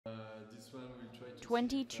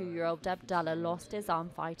22-year-old Abdullah lost his arm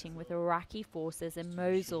fighting with Iraqi forces in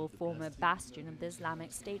Mosul, former bastion of the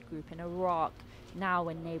Islamic State group in Iraq. Now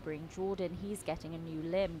in neighboring Jordan, he's getting a new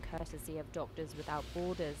limb, courtesy of Doctors Without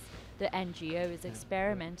Borders. The NGO is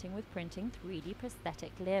experimenting with printing 3D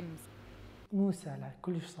prosthetic limbs.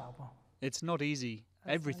 It's not easy.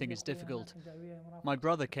 Everything is difficult. My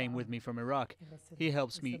brother came with me from Iraq. He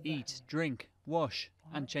helps me eat, drink, wash,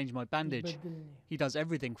 and change my bandage. He does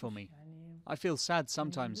everything for me. I feel sad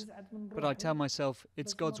sometimes, but I tell myself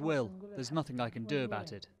it's God's will. There's nothing I can do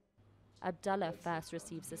about it. Abdullah first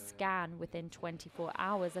receives a scan. Within 24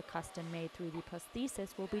 hours, a custom-made 3D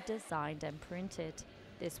prosthesis will be designed and printed.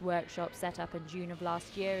 This workshop, set up in June of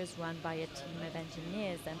last year, is run by a team of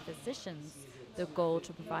engineers and physicians. The goal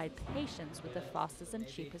to provide patients with the fastest and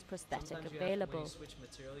cheapest prosthetic available.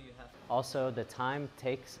 Also, the time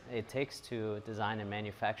it takes to design and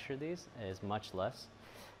manufacture these is much less.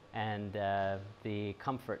 And the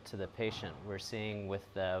comfort to the patient we're seeing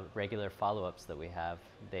with the regular follow-ups that we have,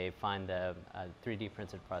 they find the 3D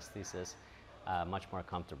printed prosthesis much more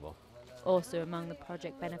comfortable. Also among the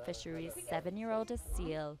project beneficiaries, 7-year-old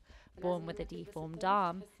Asil. Born with a deformed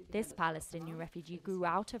arm, this Palestinian refugee grew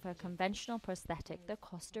out of her conventional prosthetic that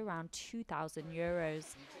cost around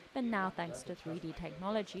 €2,000. But now, thanks to 3D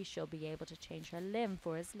technology, she'll be able to change her limb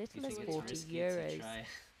for as little as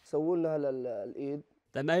 €40.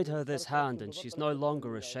 They made her this hand and she's no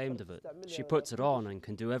longer ashamed of it. She puts it on and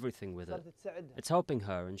can do everything with it. It's helping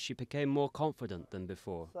her and she became more confident than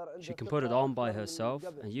before. She can put it on by herself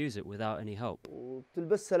and use it without any help.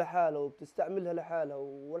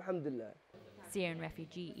 Syrian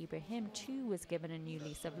refugee Ibrahim too was given a new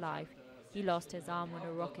lease of life. He lost his arm when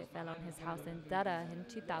a rocket fell on his house in Dara in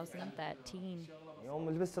 2013.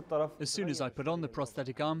 As soon as I put on the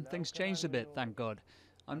prosthetic arm, things changed a bit, thank God.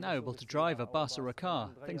 I'm now able to drive a bus or a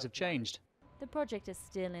car. Things have changed. The project is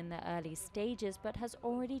still in the early stages but has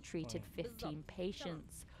already treated 15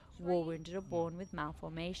 patients. War wounded or born with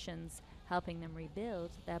malformations, helping them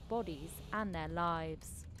rebuild their bodies and their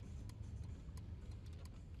lives.